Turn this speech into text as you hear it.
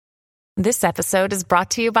This episode is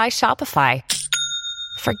brought to you by Shopify.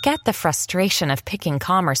 Forget the frustration of picking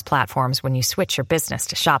commerce platforms when you switch your business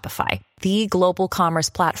to Shopify, the global commerce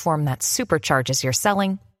platform that supercharges your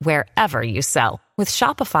selling wherever you sell. With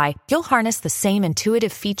Shopify, you'll harness the same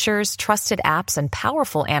intuitive features, trusted apps, and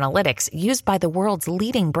powerful analytics used by the world's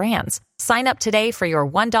leading brands. Sign up today for your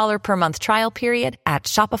 $1 per month trial period at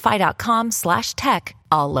shopify.com/tech,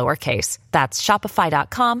 all lowercase. That's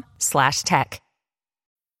shopify.com/tech.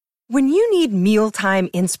 When you need mealtime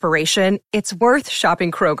inspiration, it's worth shopping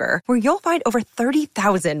Kroger, where you'll find over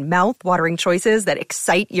 30,000 mouth-watering choices that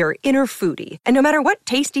excite your inner foodie. And no matter what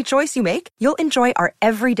tasty choice you make, you'll enjoy our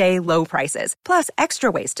everyday low prices, plus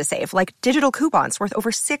extra ways to save, like digital coupons worth over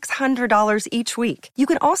 $600 each week. You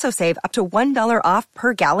can also save up to $1 off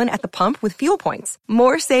per gallon at the pump with fuel points.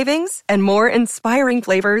 More savings and more inspiring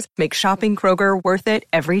flavors make shopping Kroger worth it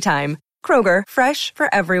every time. Kroger, fresh for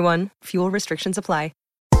everyone. Fuel restrictions apply.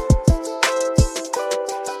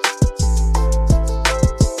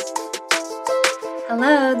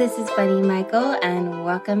 Hello, this is Buddy Michael, and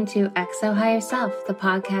welcome to XO Higher Self, the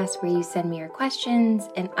podcast where you send me your questions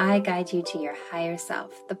and I guide you to your higher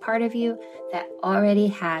self, the part of you that already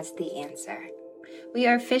has the answer. We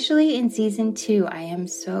are officially in season 2. I am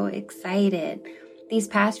so excited. These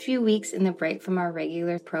past few weeks in the break from our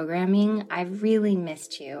regular programming, I've really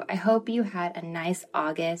missed you. I hope you had a nice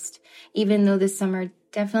August, even though the summer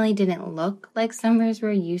definitely didn't look like summers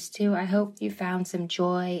we're used to. I hope you found some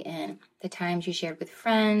joy in the times you shared with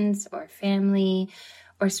friends or family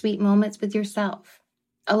or sweet moments with yourself.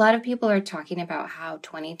 A lot of people are talking about how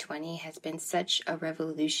 2020 has been such a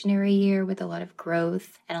revolutionary year with a lot of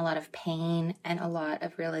growth and a lot of pain and a lot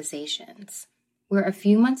of realizations. We're a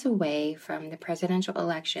few months away from the presidential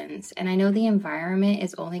elections, and I know the environment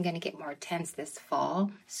is only going to get more tense this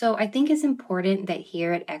fall. So I think it's important that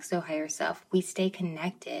here at XO Higher Self, we stay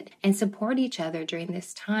connected and support each other during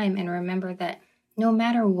this time and remember that no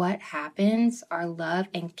matter what happens, our love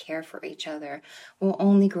and care for each other will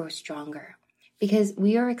only grow stronger because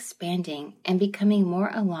we are expanding and becoming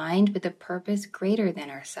more aligned with a purpose greater than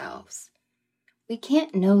ourselves. We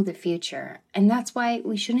can't know the future, and that's why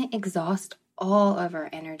we shouldn't exhaust all of our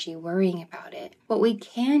energy worrying about it. What we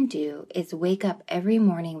can do is wake up every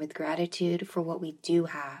morning with gratitude for what we do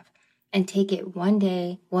have and take it one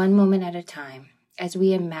day, one moment at a time as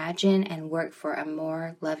we imagine and work for a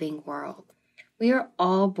more loving world. We are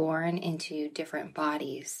all born into different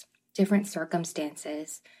bodies, different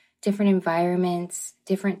circumstances, different environments,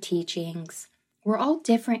 different teachings. We're all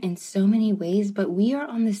different in so many ways, but we are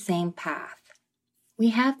on the same path. We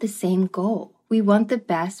have the same goal. We want the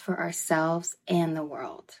best for ourselves and the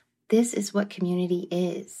world. This is what community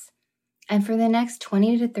is. And for the next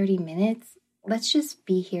 20 to 30 minutes, let's just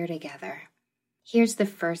be here together. Here's the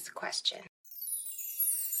first question.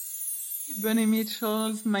 Bonne aimée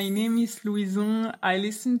Charles, my name is Louison. I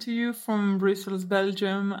listen to you from Brussels,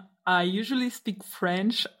 Belgium. I usually speak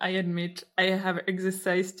French. I admit I have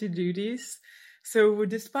exercised to do this. So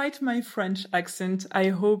despite my French accent, I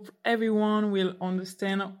hope everyone will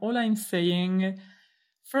understand all I'm saying.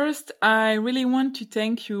 First, I really want to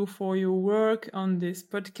thank you for your work on this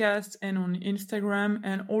podcast and on Instagram,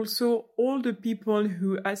 and also all the people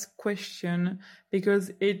who ask questions, because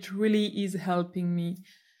it really is helping me.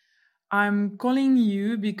 I'm calling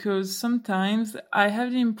you because sometimes I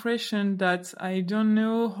have the impression that I don't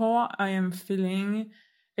know how I am feeling.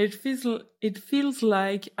 It feels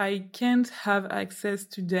like I can't have access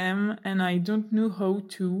to them and I don't know how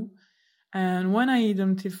to. And when I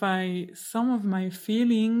identify some of my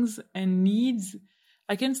feelings and needs,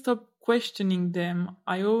 I can't stop questioning them.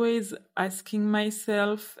 I always asking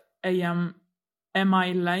myself, am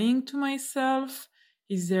I lying to myself?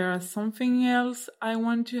 Is there something else I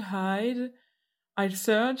want to hide? I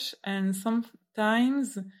search, and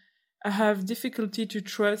sometimes I have difficulty to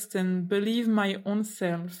trust and believe my own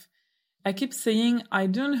self. I keep saying, I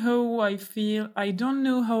don't know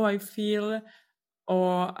how I feel,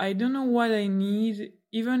 or I don't know what I need,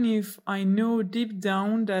 even if I know deep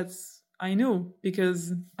down that I know,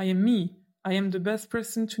 because I am me. I am the best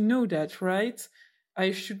person to know that, right? I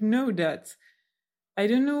should know that. I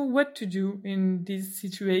don't know what to do in this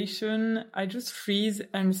situation. I just freeze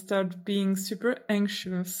and start being super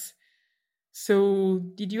anxious. So,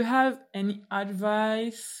 did you have any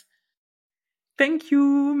advice? Thank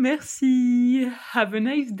you, merci, have a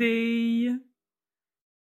nice day.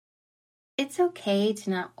 It's okay to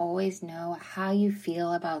not always know how you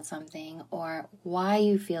feel about something or why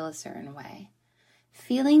you feel a certain way.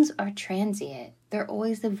 Feelings are transient. They're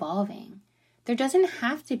always evolving. There doesn't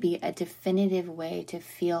have to be a definitive way to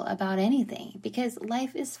feel about anything because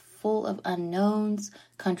life is full of unknowns,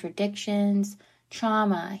 contradictions,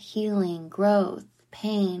 trauma, healing, growth,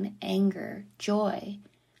 pain, anger, joy.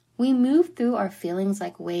 We move through our feelings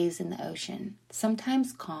like waves in the ocean,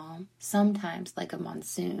 sometimes calm, sometimes like a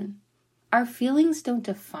monsoon. Our feelings don't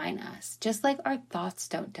define us, just like our thoughts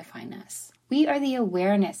don't define us. We are the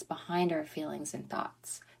awareness behind our feelings and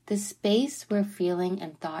thoughts, the space where feeling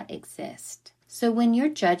and thought exist. So when you're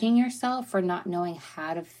judging yourself for not knowing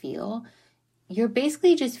how to feel, you're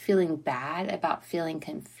basically just feeling bad about feeling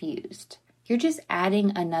confused. You're just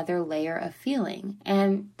adding another layer of feeling,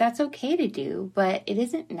 and that's okay to do, but it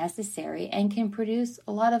isn't necessary and can produce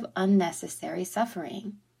a lot of unnecessary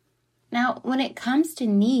suffering. Now, when it comes to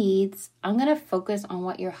needs, I'm going to focus on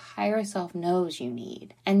what your higher self knows you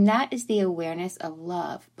need, and that is the awareness of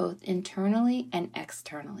love, both internally and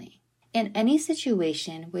externally. In any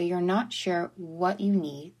situation where you're not sure what you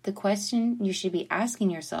need, the question you should be asking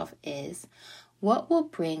yourself is, what will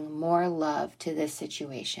bring more love to this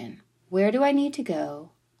situation? Where do I need to go?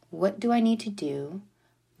 What do I need to do?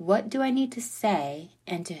 What do I need to say,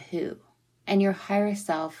 and to who? And your higher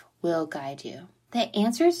self will guide you. The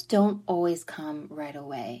answers don't always come right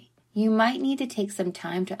away. You might need to take some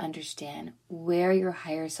time to understand where your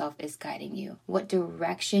higher self is guiding you, what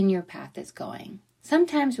direction your path is going.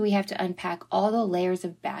 Sometimes we have to unpack all the layers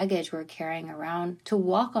of baggage we're carrying around to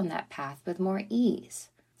walk on that path with more ease.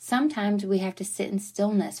 Sometimes we have to sit in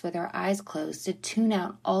stillness with our eyes closed to tune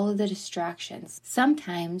out all of the distractions.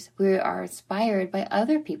 Sometimes we are inspired by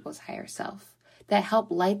other people's higher self that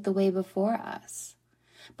help light the way before us.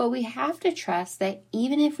 But we have to trust that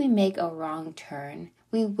even if we make a wrong turn,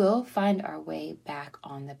 we will find our way back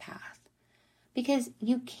on the path. Because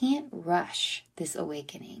you can't rush this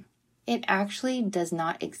awakening. It actually does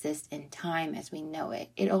not exist in time as we know it.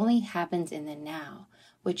 It only happens in the now,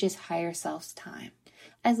 which is higher self's time.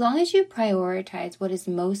 As long as you prioritize what is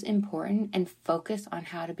most important and focus on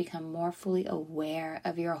how to become more fully aware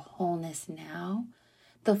of your wholeness now,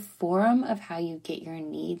 the forum of how you get your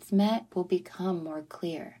needs met will become more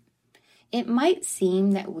clear. It might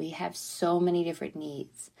seem that we have so many different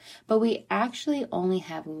needs, but we actually only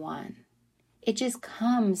have one. It just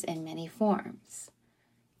comes in many forms.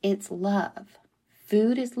 It's love.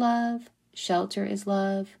 Food is love, shelter is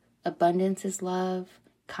love, abundance is love,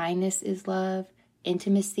 kindness is love,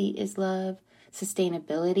 intimacy is love,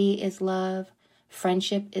 sustainability is love,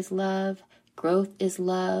 friendship is love, growth is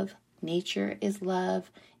love, nature is love,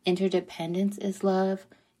 interdependence is love,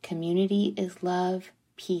 community is love,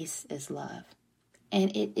 peace is love.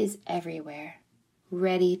 And it is everywhere,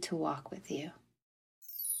 ready to walk with you.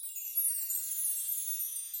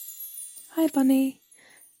 Hi, Bunny.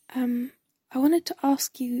 I wanted to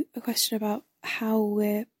ask you a question about how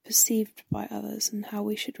we're perceived by others and how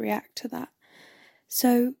we should react to that.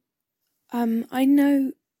 So, I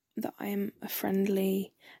know that I am a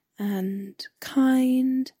friendly and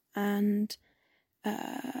kind and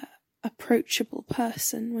approachable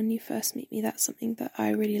person. When you first meet me, that's something that I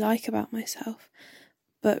really like about myself.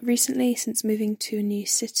 But recently, since moving to a new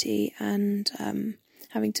city and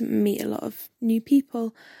having to meet a lot of new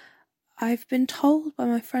people, I've been told by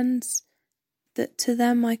my friends that to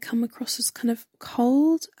them I come across as kind of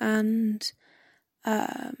cold and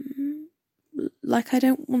like I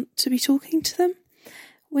don't want to be talking to them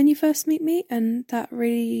when you first meet me, and that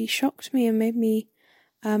really shocked me and made me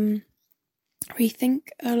rethink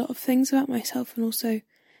a lot of things about myself. And also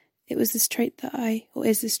it was this trait that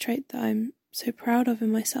is this trait that I'm so proud of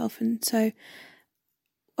in myself. And so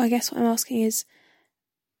I guess what I'm asking is,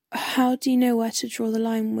 how do you know where to draw the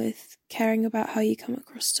line with caring about how you come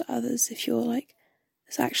across to others if you're like,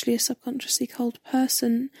 it's actually a subconsciously cold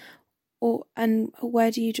person? And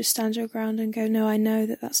where do you just stand your ground and go, no, I know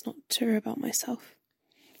that that's not true about myself?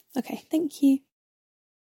 Okay, thank you.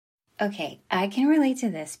 Okay, I can relate to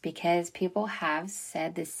this because people have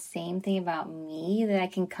said the same thing about me, that I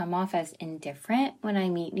can come off as indifferent when I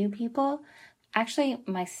meet new people. Actually,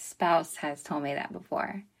 my spouse has told me that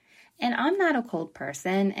before. And I'm not a cold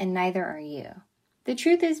person, and neither are you. The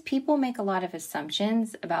truth is, people make a lot of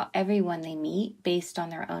assumptions about everyone they meet based on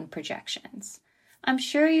their own projections. I'm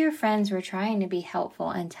sure your friends were trying to be helpful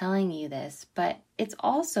and telling you this, but it's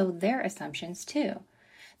also their assumptions too.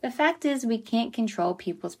 The fact is, we can't control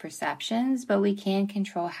people's perceptions, but we can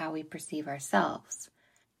control how we perceive ourselves.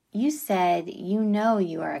 You said you know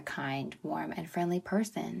you are a kind, warm, and friendly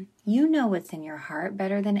person. You know what's in your heart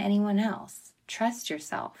better than anyone else. Trust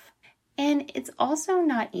yourself. And it's also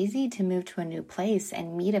not easy to move to a new place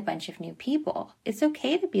and meet a bunch of new people. It's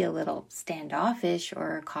okay to be a little standoffish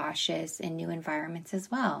or cautious in new environments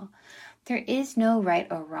as well. There is no right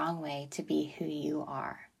or wrong way to be who you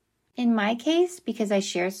are. In my case, because I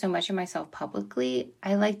share so much of myself publicly,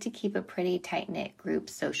 I like to keep a pretty tight-knit group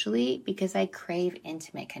socially because I crave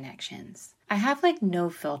intimate connections. I have no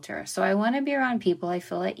filter, so I want to be around people I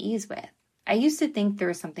feel at ease with. I used to think there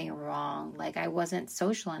was something wrong, like I wasn't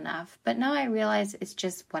social enough, but now I realize it's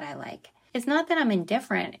just what I like. It's not that I'm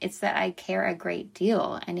indifferent, it's that I care a great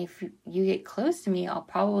deal, and if you get close to me, I'll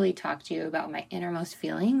probably talk to you about my innermost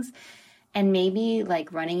feelings, and maybe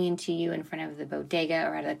running into you in front of the bodega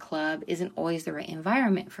or at a club isn't always the right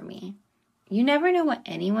environment for me. You never know what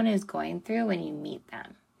anyone is going through when you meet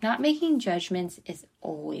them. Not making judgments is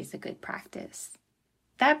always a good practice.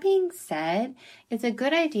 That being said, it's a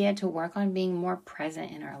good idea to work on being more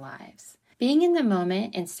present in our lives. Being in the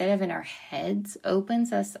moment instead of in our heads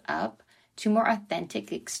opens us up to more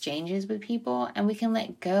authentic exchanges with people, and we can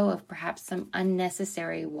let go of perhaps some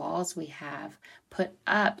unnecessary walls we have put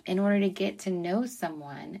up in order to get to know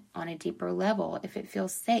someone on a deeper level if it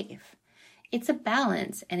feels safe. It's a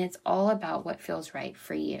balance, and it's all about what feels right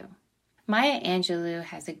for you. Maya Angelou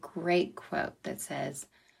has a great quote that says,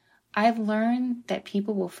 "I've learned that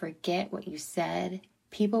people will forget what you said,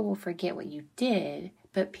 people will forget what you did,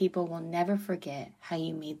 but people will never forget how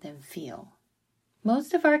you made them feel."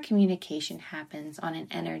 Most of our communication happens on an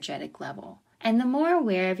energetic level, and the more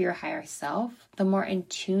aware of your higher self, the more in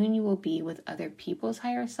tune you will be with other people's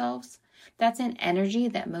higher selves. That's an energy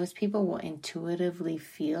that most people will intuitively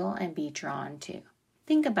feel and be drawn to.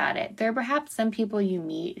 Think about it. There are perhaps some people you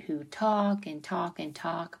meet who talk and talk and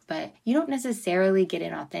talk, but you don't necessarily get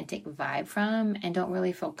an authentic vibe from and don't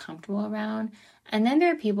really feel comfortable around. And then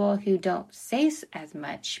there are people who don't say as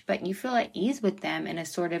much, but you feel at ease with them in a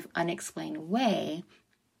sort of unexplained way,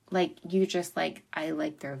 I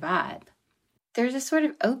like their vibe. There's a sort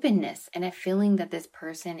of openness and a feeling that this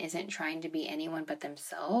person isn't trying to be anyone but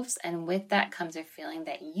themselves, and with that comes a feeling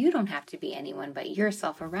that you don't have to be anyone but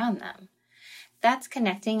yourself around them. That's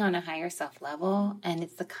connecting on a higher self level, and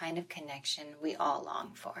it's the kind of connection we all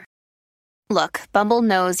long for. Look, Bumble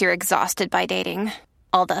knows you're exhausted by dating.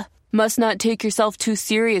 All the, must not take yourself too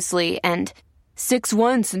seriously, and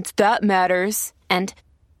 6'1" since that matters, and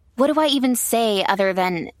what do I even say other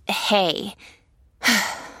than, hey?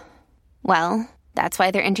 Well, that's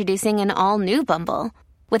why they're introducing an all-new Bumble,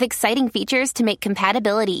 with exciting features to make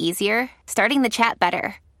compatibility easier, starting the chat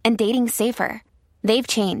better, and dating safer. They've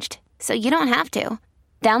changed, so you don't have to.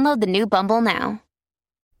 Download the new Bumble now.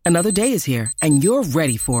 Another day is here, and you're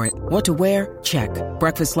ready for it. What to wear? Check.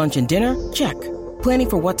 Breakfast, lunch, and dinner? Check. Planning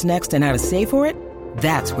for what's next and how to save for it?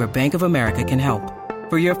 That's where Bank of America can help.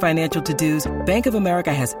 For your financial to-dos, Bank of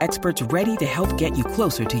America has experts ready to help get you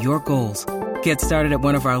closer to your goals. Get started at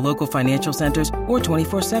one of our local financial centers or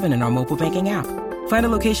 24/7 in our mobile banking app. Find a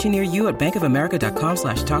location near you at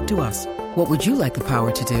bankofamerica.com/talktous. What would you like the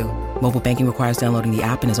power to do? Mobile banking requires downloading the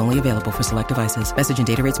app and is only available for select devices. Message and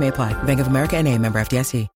data rates may apply. Bank of America N.A., member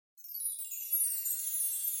FDIC.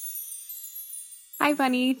 Hi,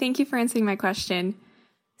 Bunny. Thank you for answering my question.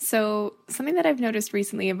 So something that I've noticed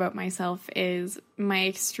recently about myself is my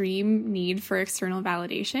extreme need for external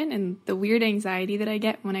validation and the weird anxiety that I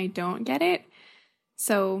get when I don't get it.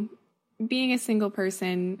 So being a single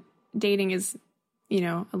person, dating is,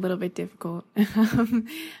 a little bit difficult.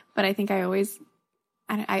 But I think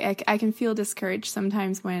I can feel discouraged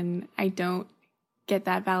sometimes when I don't get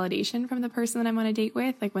that validation from the person that I'm on a date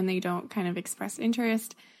with, like when they don't kind of express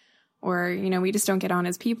interest or, we just don't get on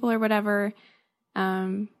as people or whatever.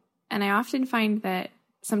 And I often find that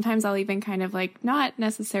sometimes I'll even kind of not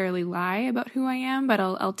necessarily lie about who I am, but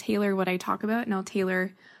I'll tailor what I talk about, and I'll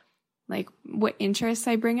tailor what interests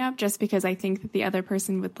I bring up just because I think that the other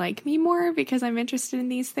person would like me more because I'm interested in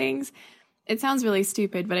these things. It sounds really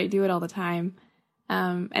stupid, but I do it all the time.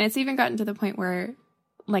 And it's even gotten to the point where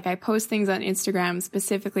I post things on Instagram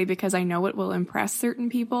specifically because I know it will impress certain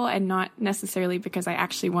people and not necessarily because I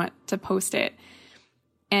actually want to post it.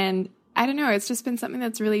 And I don't know, it's just been something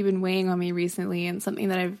that's really been weighing on me recently and something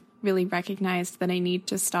that I've really recognized that I need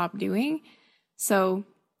to stop doing. So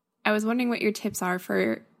I was wondering what your tips are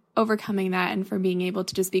for overcoming that and for being able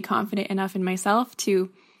to just be confident enough in myself to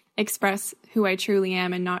express who I truly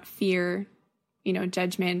am and not fear,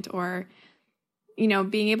 judgment or,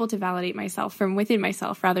 being able to validate myself from within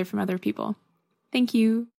myself rather from other people. Thank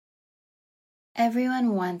you.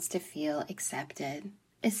 Everyone wants to feel accepted,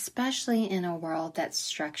 especially in a world that's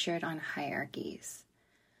structured on hierarchies.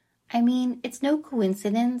 I mean, it's no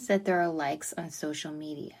coincidence that there are likes on social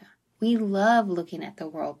media. We love looking at the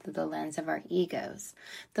world through the lens of our egos,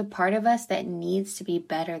 the part of us that needs to be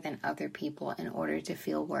better than other people in order to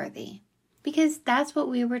feel worthy. Because that's what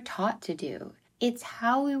we were taught to do. It's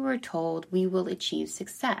how we were told we will achieve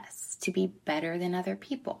success, to be better than other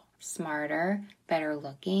people. smarter, better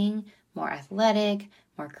looking, more athletic,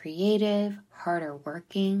 more creative, harder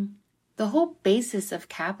working. The whole basis of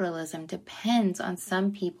capitalism depends on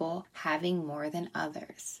some people having more than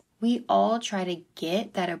others. We all try to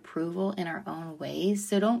get that approval in our own ways,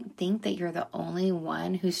 so don't think that you're the only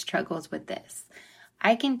one who struggles with this.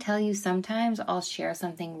 I can tell you sometimes I'll share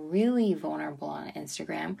something really vulnerable on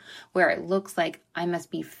Instagram where it looks like I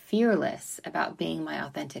must be fearless about being my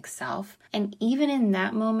authentic self. And even in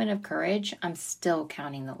that moment of courage, I'm still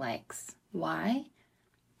counting the likes. Why?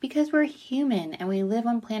 Because we're human and we live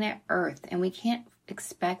on planet Earth and we can't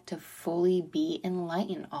expect to fully be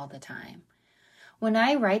enlightened all the time. When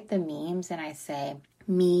I write the memes and I say,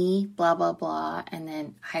 me, blah, blah, blah, and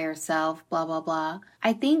then higher self, blah, blah, blah,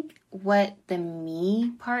 I think what the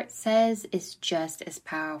me part says is just as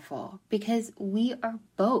powerful because we are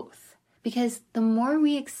both. Because the more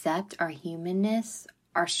we accept our humanness,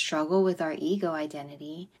 our struggle with our ego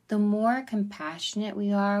identity, the more compassionate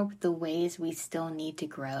we are with the ways we still need to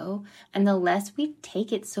grow, and the less we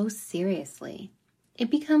take it so seriously. It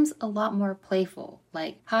becomes a lot more playful,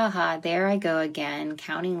 like, haha, there I go again,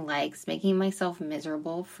 counting likes, making myself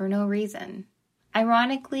miserable for no reason.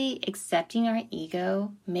 Ironically, accepting our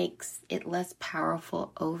ego makes it less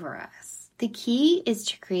powerful over us. The key is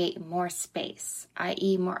to create more space,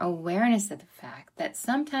 i.e. more awareness of the fact that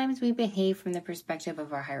sometimes we behave from the perspective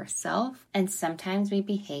of our higher self, and sometimes we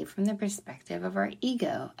behave from the perspective of our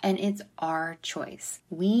ego, and it's our choice.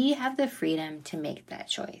 We have the freedom to make that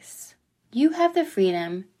choice. You have the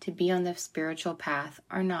freedom to be on the spiritual path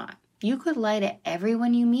or not. You could lie to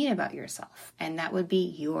everyone you meet about yourself, and that would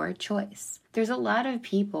be your choice. There's a lot of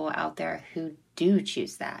people out there who do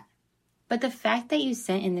choose that. But the fact that you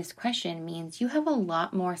sent in this question means you have a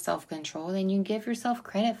lot more self-control than you give yourself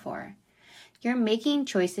credit for. You're making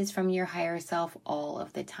choices from your higher self all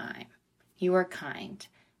of the time. You are kind,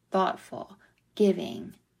 thoughtful,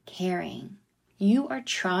 giving, caring. You are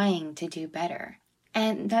trying to do better.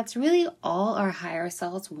 And that's really all our higher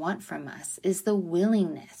selves want from us, is the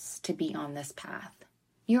willingness to be on this path.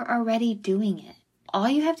 You're already doing it. All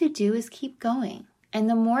you have to do is keep going. And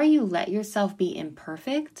the more you let yourself be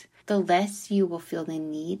imperfect, the less you will feel the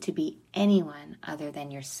need to be anyone other than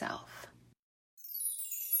yourself.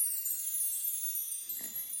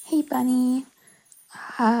 Hey, Bunny.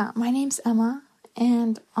 My name's Emma,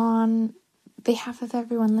 and on behalf of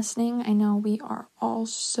everyone listening, I know we are all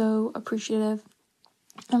so appreciative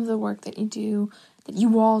of the work that you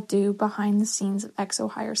all do behind the scenes of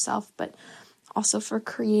XO Higher Self, but also for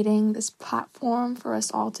creating this platform for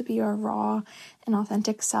us all to be our raw and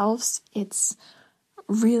authentic selves. It's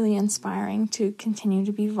really inspiring to continue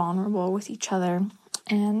to be vulnerable with each other,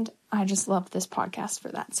 and I just love this podcast for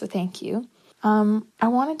that, so thank you. I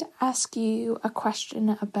wanted to ask you a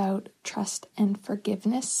question about trust and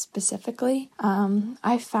forgiveness specifically.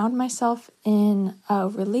 I found myself in a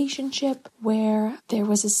relationship where there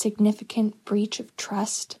was a significant breach of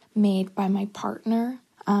trust made by my partner.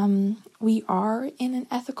 We are in an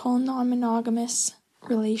ethical, non-monogamous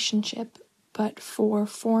relationship, but for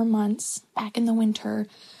 4 months back in the winter,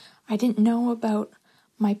 I didn't know about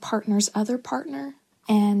my partner's other partner.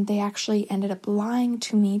 And they actually ended up lying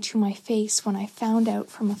to me to my face when I found out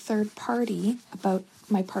from a third party about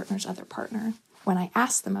my partner's other partner when I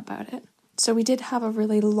asked them about it. So we did have a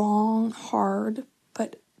really long, hard,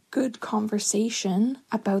 but good conversation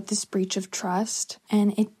about this breach of trust.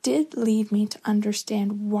 And it did lead me to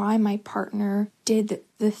understand why my partner did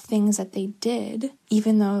the things that they did,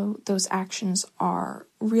 even though those actions are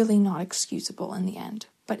really not excusable in the end.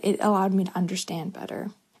 But it allowed me to understand better.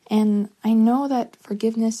 And I know that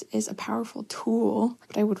forgiveness is a powerful tool,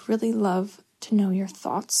 but I would really love to know your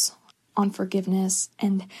thoughts on forgiveness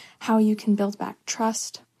and how you can build back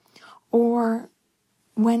trust, or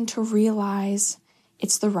when to realize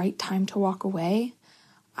it's the right time to walk away.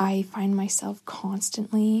 I find myself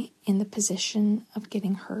constantly in the position of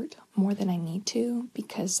getting hurt more than I need to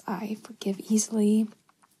because I forgive easily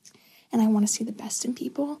and I want to see the best in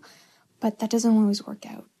people, but that doesn't always work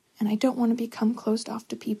out. And I don't want to become closed off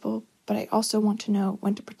to people, but I also want to know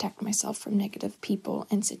when to protect myself from negative people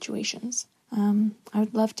and situations. I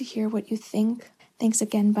would love to hear what you think. Thanks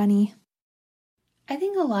again, Bunny. I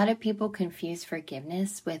think a lot of people confuse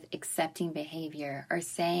forgiveness with accepting behavior or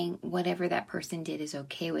saying whatever that person did is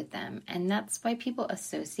okay with them, and that's why people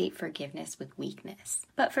associate forgiveness with weakness.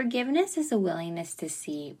 But forgiveness is a willingness to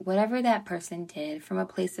see whatever that person did from a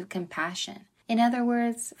place of compassion. In other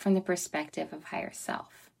words, from the perspective of higher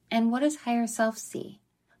self. And what does higher self see?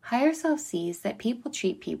 Higher self sees that people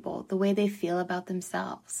treat people the way they feel about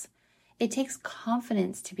themselves. It takes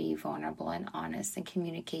confidence to be vulnerable and honest and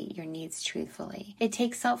communicate your needs truthfully. It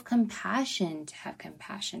takes self-compassion to have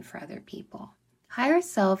compassion for other people. Higher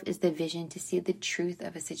self is the vision to see the truth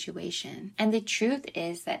of a situation. And the truth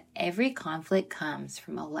is that every conflict comes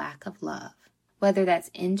from a lack of love. Whether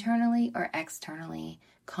that's internally or externally,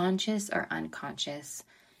 conscious or unconscious.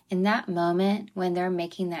 In that moment, when they're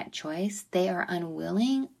making that choice, they are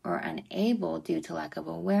unwilling or unable due to lack of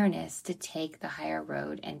awareness to take the higher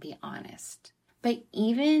road and be honest. But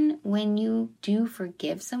even when you do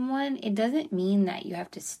forgive someone, it doesn't mean that you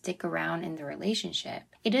have to stick around in the relationship.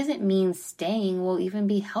 It doesn't mean staying will even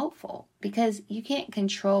be helpful because you can't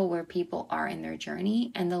control where people are in their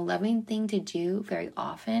journey, and the loving thing to do very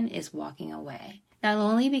often is walking away. Not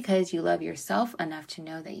only because you love yourself enough to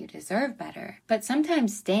know that you deserve better, but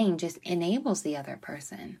sometimes staying just enables the other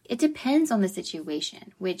person. It depends on the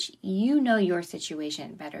situation, which you know your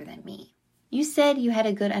situation better than me. You said you had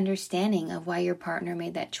a good understanding of why your partner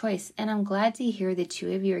made that choice, and I'm glad to hear the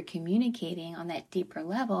two of you are communicating on that deeper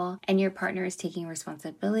level, and your partner is taking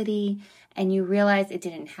responsibility, and you realize it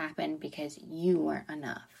didn't happen because you weren't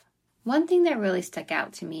enough. One thing that really stuck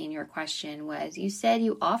out to me in your question was you said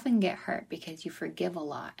you often get hurt because you forgive a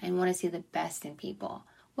lot and want to see the best in people.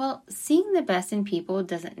 Well, seeing the best in people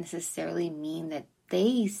doesn't necessarily mean that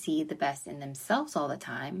they see the best in themselves all the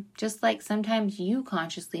time, just like sometimes you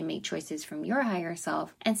consciously make choices from your higher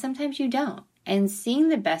self and sometimes you don't. And seeing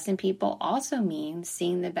the best in people also means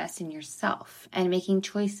seeing the best in yourself and making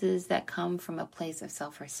choices that come from a place of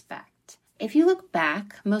self-respect. If you look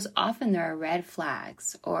back, most often there are red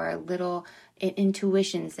flags or little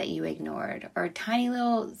intuitions that you ignored or tiny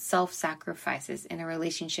little self-sacrifices in a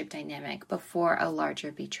relationship dynamic before a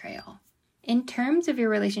larger betrayal. In terms of your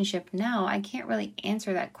relationship now, I can't really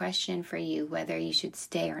answer that question for you whether you should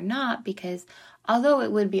stay or not, because although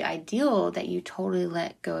it would be ideal that you totally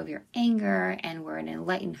let go of your anger and were an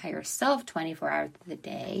enlightened higher self 24 hours of the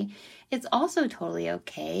day, it's also totally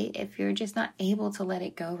okay if you're just not able to let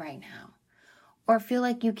it go right now or feel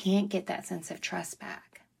like you can't get that sense of trust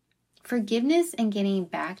back. Forgiveness and getting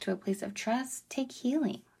back to a place of trust take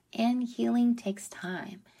healing, and healing takes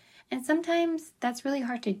time. And sometimes that's really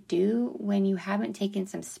hard to do when you haven't taken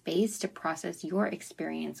some space to process your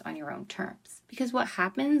experience on your own terms. Because what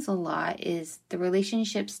happens a lot is the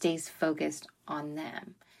relationship stays focused on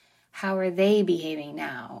them. How are they behaving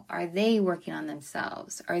now? Are they working on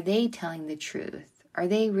themselves? Are they telling the truth? Are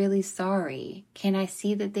they really sorry? Can I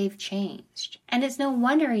see that they've changed? And it's no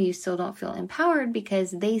wonder you still don't feel empowered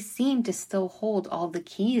because they seem to still hold all the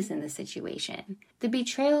keys in the situation. The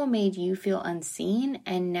betrayal made you feel unseen,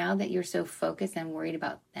 and now that you're so focused and worried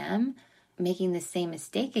about them making the same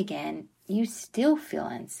mistake again, you still feel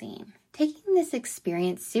unseen. Taking this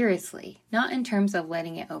experience seriously, not in terms of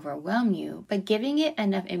letting it overwhelm you, but giving it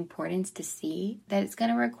enough importance to see that it's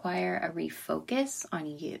going to require a refocus on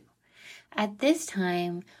you. At this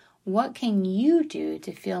time, what can you do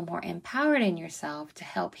to feel more empowered in yourself to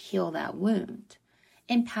help heal that wound?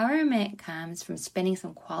 Empowerment comes from spending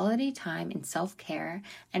some quality time in self-care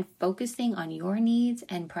and focusing on your needs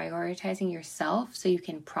and prioritizing yourself so you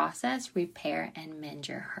can process, repair, and mend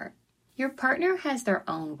your hurt. Your partner has their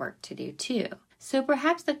own work to do too. So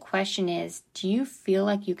perhaps the question is, do you feel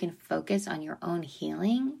like you can focus on your own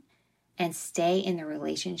healing and stay in the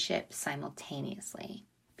relationship simultaneously?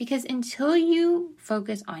 Because until you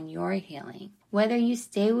focus on your healing, whether you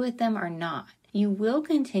stay with them or not, you will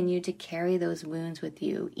continue to carry those wounds with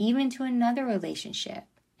you, even to another relationship,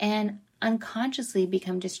 and unconsciously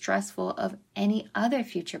become distrustful of any other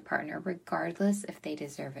future partner, regardless if they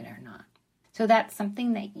deserve it or not. So that's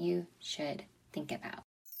something that you should think about.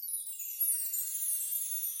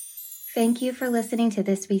 Thank you for listening to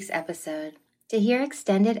this week's episode. To hear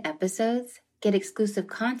extended episodes, get exclusive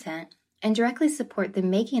content, and directly support the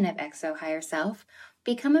making of XO Higher Self,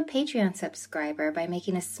 become a Patreon subscriber by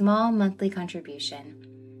making a small monthly contribution.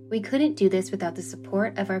 We couldn't do this without the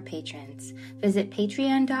support of our patrons. Visit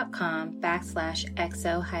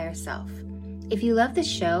patreon.com/XO Higher Self. If you love the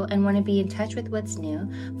show and want to be in touch with what's new,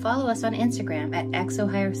 follow us on Instagram at XO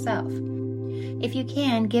Higher Self. If you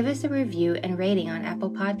can, give us a review and rating on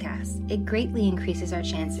Apple Podcasts. It greatly increases our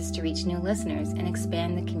chances to reach new listeners and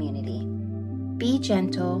expand the community. Be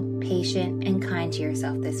gentle, patient, and kind to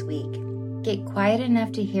yourself this week. Get quiet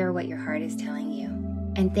enough to hear what your heart is telling you,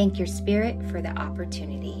 and thank your spirit for the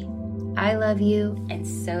opportunity. I love you, and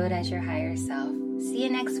so does your higher self. See you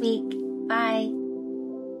next week. Bye.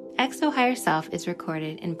 XO Higher Self is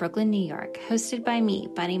recorded in Brooklyn, New York, hosted by me,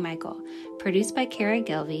 Bunny Michael, produced by Kara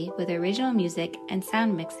Gilvey, with original music and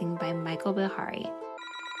sound mixing by Michael Bihari.